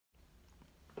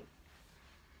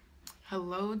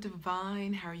Hello,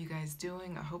 Divine. How are you guys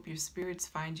doing? I hope your spirits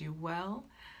find you well.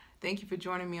 Thank you for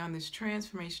joining me on this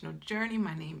transformational journey.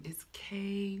 My name is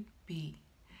KB.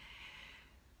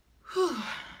 Whew.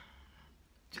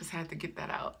 Just had to get that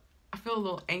out. I feel a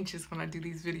little anxious when I do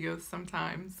these videos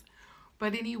sometimes.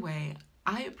 But anyway,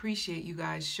 I appreciate you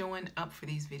guys showing up for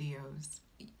these videos.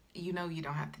 You know you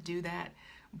don't have to do that.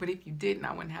 But if you didn't,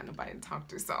 I wouldn't have nobody to talk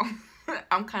to. So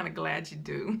I'm kind of glad you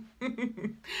do.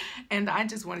 And I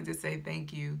just wanted to say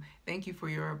thank you. Thank you for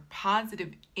your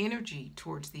positive energy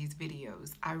towards these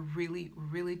videos. I really,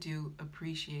 really do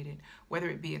appreciate it. Whether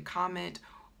it be a comment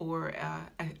or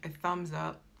a thumbs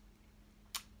up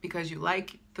because you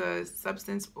like the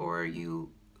substance or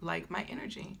you like my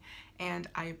energy. And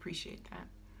I appreciate that.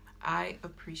 I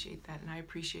appreciate that, and I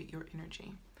appreciate your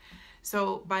energy.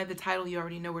 So by the title, you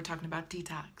already know we're talking about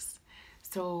detox.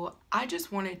 So I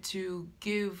just wanted to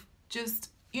give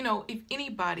if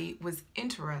anybody was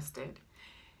interested,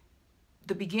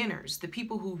 the beginners, the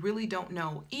people who really don't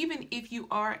know, even if you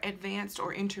are advanced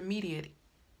or intermediate,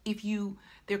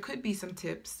 there could be some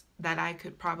tips that I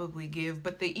could probably give,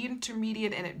 but the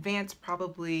intermediate and advanced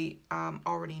probably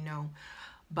already know.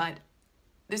 But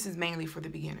this is mainly for the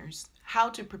beginners. How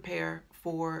to prepare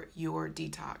for your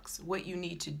detox, what you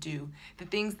need to do, the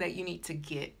things that you need to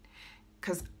get.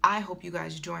 Because I hope you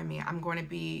guys join me. I'm going to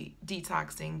be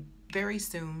detoxing very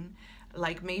soon,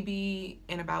 like maybe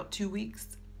in about 2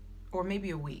 weeks or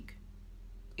maybe a week.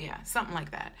 Yeah, something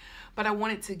like that. But I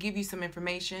wanted to give you some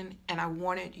information, and I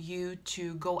wanted you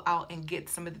to go out and get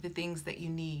some of the things that you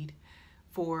need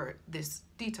for this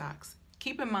detox.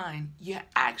 Keep in mind, you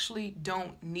actually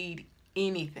don't need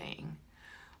anything.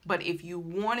 But if you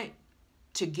wanted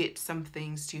to get some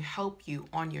things to help you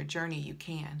on your journey, you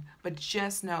can. But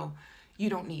just know you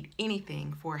don't need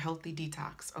anything for a healthy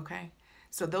detox, okay?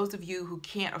 So those of you who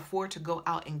can't afford to go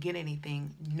out and get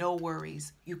anything, no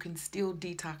worries. You can still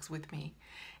detox with me.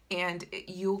 And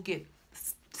you'll get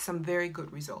some very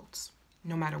good results.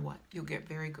 No matter what, you'll get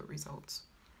very good results.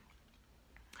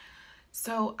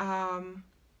 So,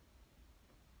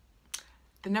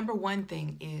 the number one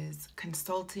thing is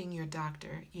consulting your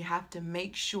doctor. You have to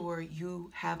make sure you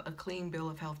have a clean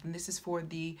bill of health, and this is for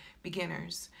the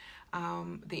beginners.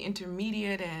 The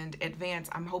intermediate and advanced,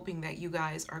 I'm hoping that you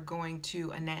guys are going to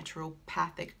a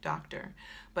naturopathic doctor.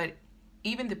 But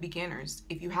even the beginners,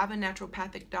 if you have a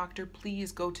naturopathic doctor,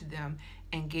 please go to them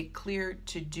and get cleared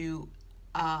to do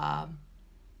a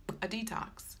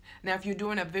detox. Now, if you're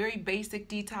doing a very basic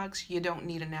detox, you don't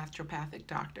need a naturopathic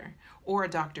doctor or a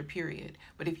doctor, period.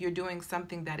 But if you're doing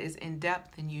something that is in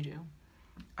depth, then you do.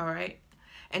 All right?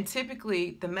 And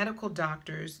typically, the medical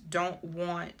doctors don't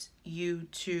want you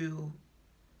to...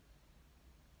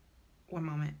 One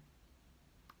moment.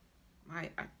 My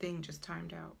thing just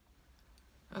timed out.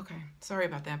 Okay, sorry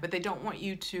about that. But they don't want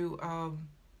you to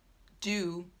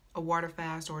do a water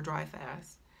fast or a dry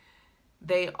fast.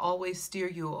 They always steer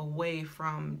you away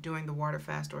from doing the water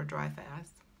fast or dry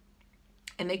fast.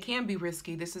 And they can be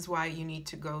risky. This is why you need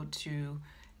to go to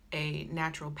a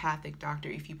naturopathic doctor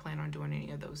if you plan on doing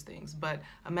any of those things. But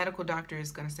a medical doctor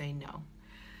is going to say no.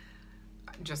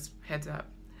 Just heads up.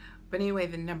 But anyway,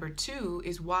 the number two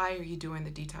is, why are you doing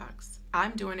the detox?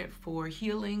 I'm doing it for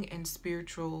healing and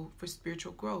spiritual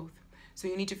growth. So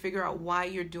you need to figure out why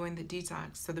you're doing the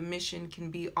detox, so the mission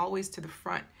can be always to the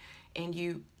front and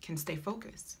you can stay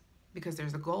focused because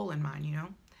there's a goal in mind, you know.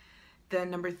 The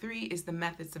number three is the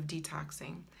methods of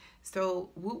detoxing. So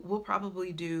we'll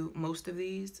probably do most of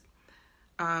these.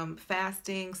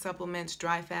 Fasting, supplements,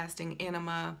 dry fasting,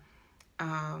 enema,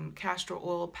 castor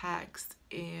oil packs,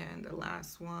 and the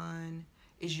last one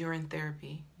is urine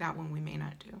therapy. That one we may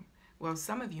not do. Well,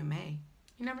 some of you may.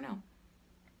 You never know.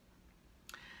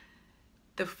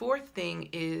 The fourth thing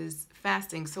is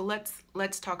fasting. So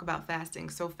let's talk about fasting.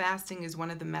 So fasting is one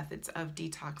of the methods of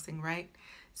detoxing, right?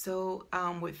 So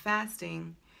with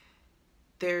fasting,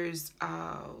 there's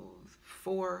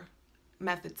 4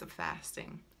 methods of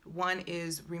fasting. One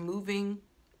is removing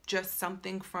just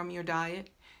something from your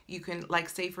diet. You can, like,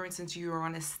 say for instance, you are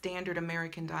on a standard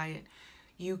American diet.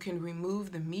 You can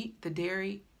remove the meat, the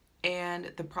dairy,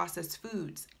 and the processed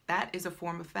foods. That is a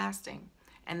form of fasting.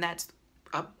 And that's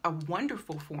a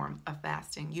wonderful form of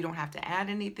fasting. You don't have to add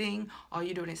anything. All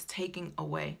you're doing is taking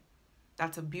away.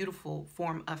 That's a beautiful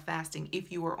form of fasting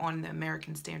if you are on the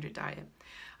American standard diet.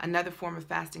 Another form of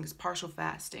fasting is partial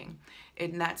fasting,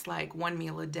 and that's like 1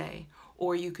 meal a day.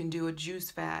 Or you can do a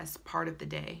juice fast part of the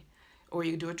day, or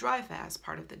you can do a dry fast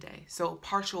part of the day. So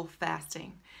partial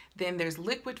fasting. Then there's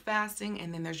liquid fasting,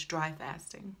 and then there's dry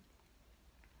fasting.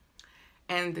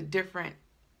 And the different,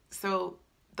 so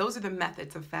those are the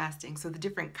methods of fasting. So the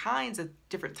different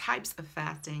types of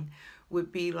fasting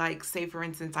would be like, say for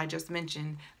instance, I just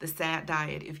mentioned the SAD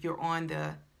diet. If you're on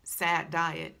the SAD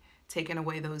diet, taking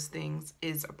away those things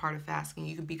is a part of fasting.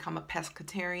 You can become a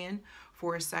pescatarian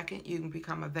for a second. You can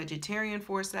become a vegetarian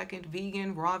for a second,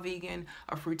 vegan, raw vegan,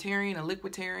 a fruitarian, a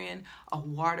liquidarian, a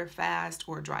water fast,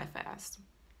 or a dry fast.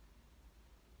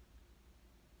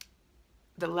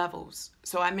 The levels.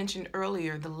 So I mentioned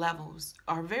earlier, the levels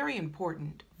are very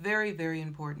important, very, very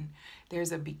important.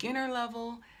 There's a beginner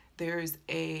level, there's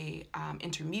a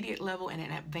intermediate level, and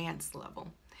an advanced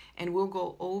level. And we'll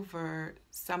go over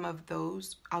some of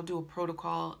those. I'll do a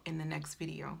protocol in the next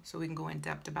video so we can go in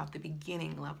depth about the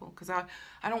beginning level, because I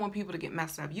don't want people to get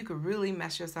messed up. You could really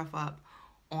mess yourself up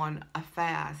on a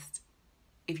fast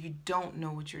if you don't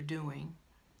know what you're doing.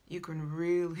 You can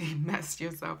really mess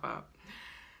yourself up.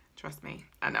 Trust me,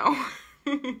 I know.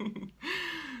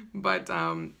 But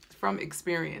from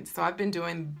experience. So I've been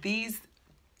doing these.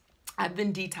 I've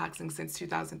been detoxing since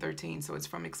 2013, so it's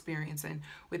from experience. And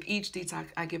with each detox,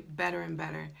 I get better and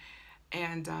better.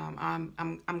 And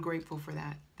I'm grateful for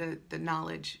that. The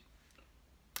knowledge,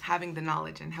 having the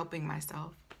knowledge and helping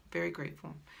myself. Very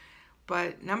grateful.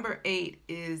 But number 8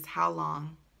 is how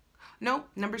long? No,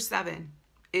 number 7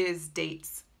 is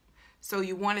dates. So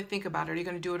you want to think about it. Are you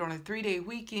going to do it on a 3-day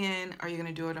weekend? Are you going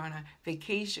to do it on a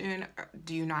vacation?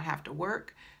 Do you not have to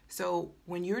work? So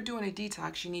when you're doing a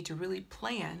detox, you need to really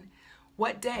plan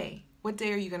what day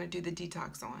are you going to do the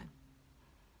detox on?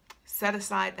 Set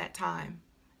aside that time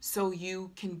so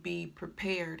you can be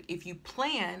prepared. If you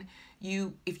plan,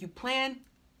 you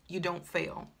don't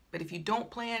fail. But if you don't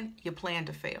plan, you plan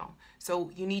to fail. So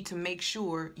you need to make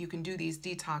sure you can do these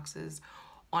detoxes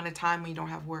on a time when you don't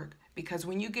have work. Because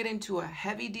when you get into a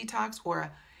heavy detox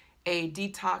or a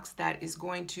detox that is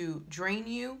going to drain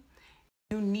you,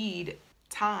 you need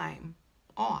time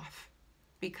off.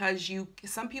 Because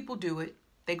some people do it,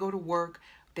 they go to work,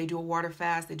 they do a water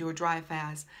fast, they do a dry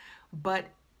fast, but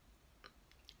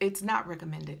it's not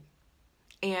recommended.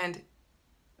 And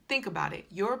think about it.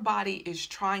 Your body is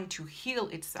trying to heal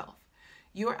itself.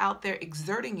 You're out there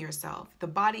exerting yourself. The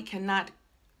body cannot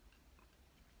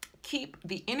keep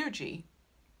the energy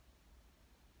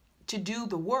to do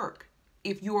the work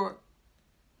if your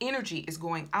energy is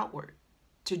going outward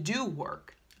to do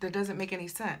work. That doesn't make any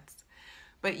sense.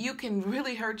 But you can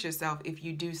really hurt yourself if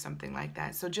you do something like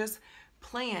that. So just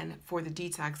plan for the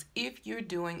detox. If you're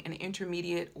doing an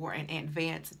intermediate or an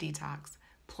advanced detox,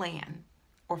 plan,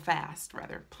 or fast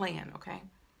rather, plan, okay?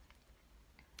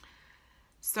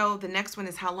 So the next one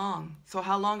is how long. So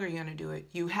how long are you going to do it?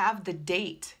 You have the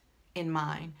date in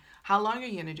mind. How long are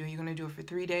you going to do it? You're going to do it for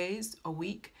 3 days, a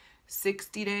week,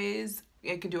 60 days.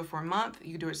 You can do it for a month.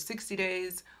 You can do it 60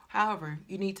 days. However,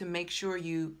 you need to make sure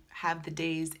you have the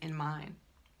days in mind.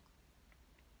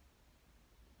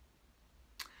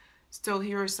 So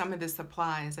here are some of the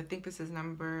supplies. I think this is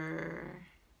number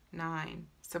 9,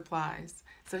 supplies.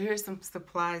 So here's some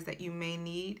supplies that you may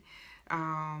need.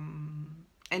 And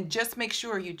just make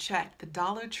sure you check the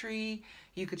Dollar Tree.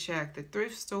 You could check the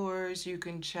thrift stores. You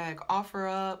can check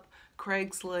OfferUp,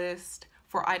 Craigslist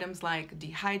for items like a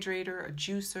dehydrator, a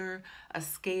juicer, a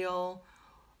scale,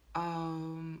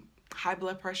 high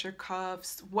blood pressure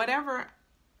cuffs, whatever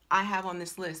I have on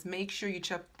this list. Make sure you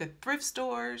check the thrift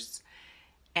stores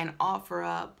and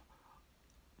OfferUp,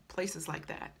 places like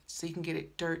that, so you can get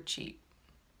it dirt cheap.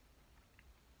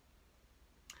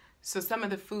 So some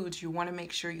of the foods you want to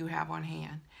make sure you have on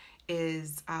hand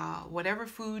is whatever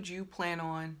food you plan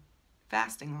on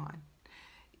fasting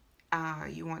on.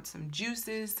 You want some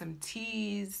juices, some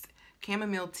teas.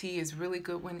 Chamomile tea is really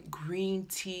good one. Green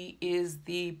tea is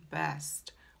the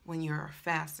best when you're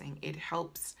fasting. It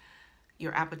helps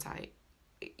your appetite.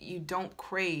 You don't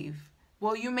crave.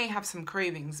 Well, you may have some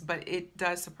cravings, but it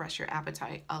does suppress your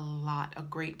appetite a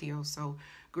great deal. So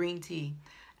green tea,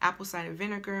 apple cider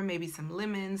vinegar, maybe some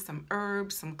lemons, some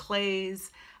herbs, some clays,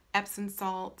 Epsom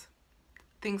salt,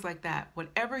 things like that.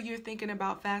 Whatever you're thinking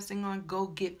about fasting on, go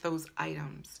get those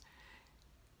items.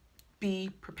 Be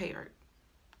prepared.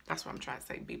 That's what I'm trying to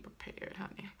say. Be prepared,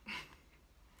 honey.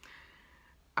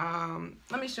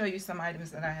 Let me show you some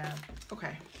items that I have.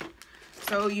 Okay.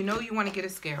 So you know you want to get a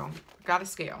scale. Got a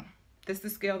scale. This is the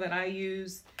scale that I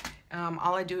use.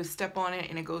 All I do is step on it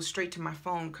and it goes straight to my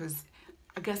phone because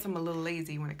I guess I'm a little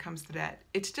lazy when it comes to that.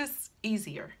 It's just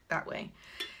easier that way.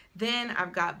 Then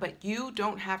I've got, but you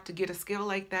don't have to get a scale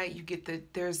like that. You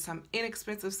get there's some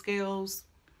inexpensive scales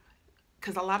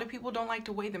because a lot of people don't like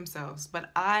to weigh themselves,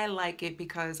 but I like it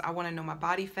because I want to know my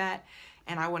body fat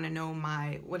and I want to know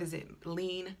my, what is it?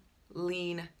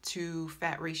 Lean to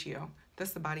fat ratio.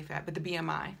 That's the body fat, but the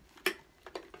BMI.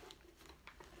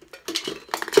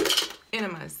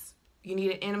 enemas. You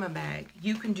need an enema bag.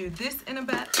 You can do this in a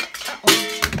bag.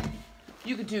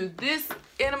 You could do this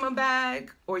enema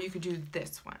bag, or you could do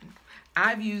this one.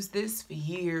 I've used this for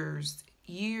years,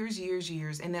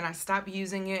 and then I stopped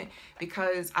using it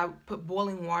because I put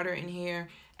boiling water in here,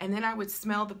 and then I would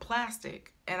smell the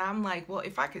plastic, and I'm like, well,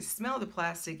 if I could smell the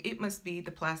plastic, it must be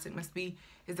the plastic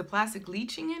is the plastic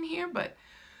leaching in here? But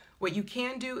what you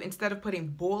can do, instead of putting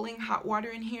boiling hot water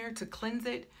in here to cleanse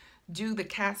it, do the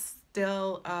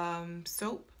Castile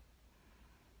soap,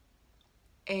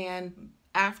 and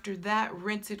after that,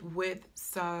 rinse it with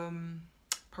some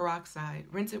peroxide.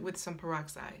 Rinse it with some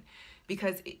peroxide,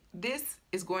 because this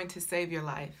is going to save your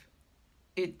life.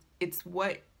 It's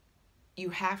what you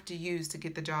have to use to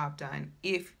get the job done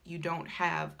if you don't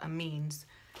have a means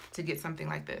to get something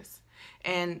like this.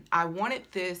 And I wanted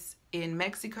this in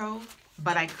Mexico,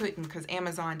 but I couldn't because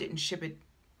Amazon didn't ship it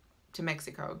to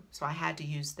Mexico, so I had to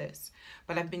use this.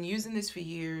 But I've been using this for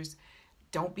years.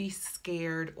 Don't be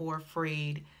scared or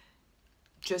afraid.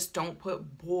 Just don't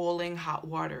put boiling hot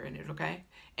water in it, okay?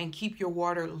 And keep your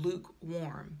water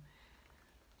lukewarm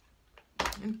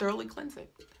and thoroughly cleanse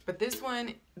it. But this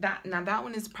one, that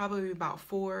one is probably about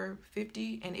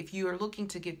 $4.50, and if you are looking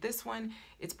to get this one,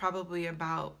 it's probably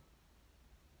about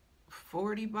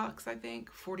 40 bucks, I think,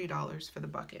 $40 for the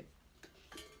bucket.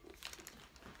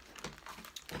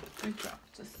 I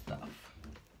dropped the stuff.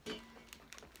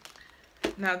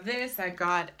 Now this I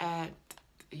got at,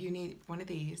 you need one of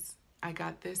these. I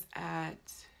got this at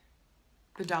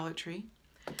the Dollar Tree.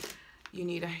 You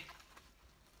need a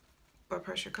blood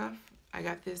pressure cuff. I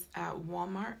got this at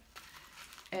Walmart.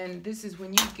 And this is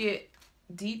when you get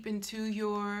deep into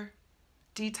your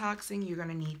detoxing, you're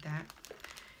gonna need that.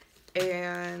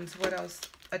 And what else?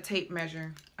 A tape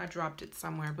measure. I dropped it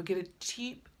somewhere, but get a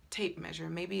cheap tape measure.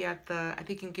 Maybe at the, I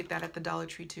think you can get that at the Dollar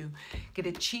Tree too. Get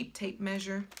a cheap tape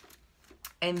measure.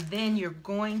 And then you're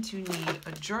going to need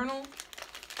a journal,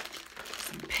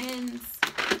 some pens,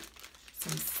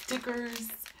 some stickers,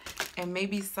 and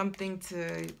maybe something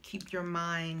to keep your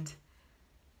mind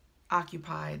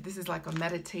occupied. This is like a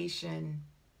meditation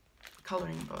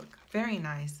coloring book. Very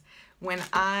nice. When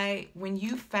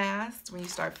you fast, when you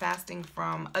start fasting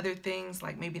from other things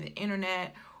like maybe the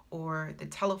internet or the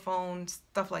telephone,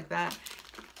 stuff like that,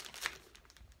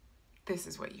 this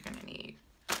is what you're gonna need.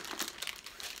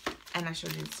 And I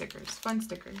showed you the stickers, fun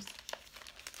stickers,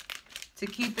 to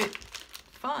keep it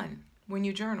fun when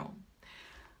you journal.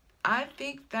 I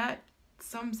think that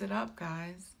sums it up,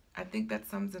 guys. I think that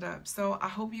sums it up. So I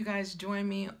hope you guys join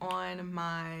me on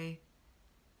my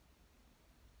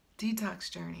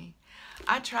detox journey.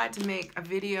 I tried to make a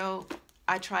video.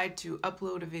 I tried to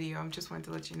upload a video. I just wanted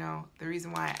to let you know the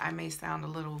reason why I may sound a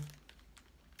little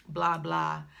blah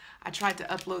blah. I tried to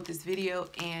upload this video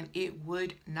and it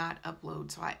would not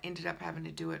upload, so I ended up having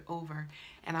to do it over,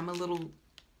 and I'm a little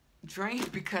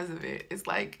drained because of it. It's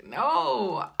like,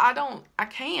 no, I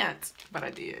can't, but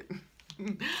I did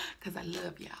because I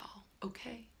love y'all.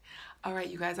 Okay, all right,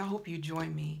 you guys, I hope you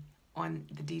join me on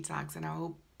the detox, and I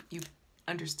hope you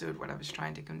understood what I was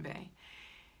trying to convey.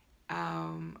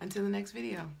 Until the next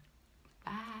video,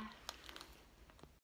 bye.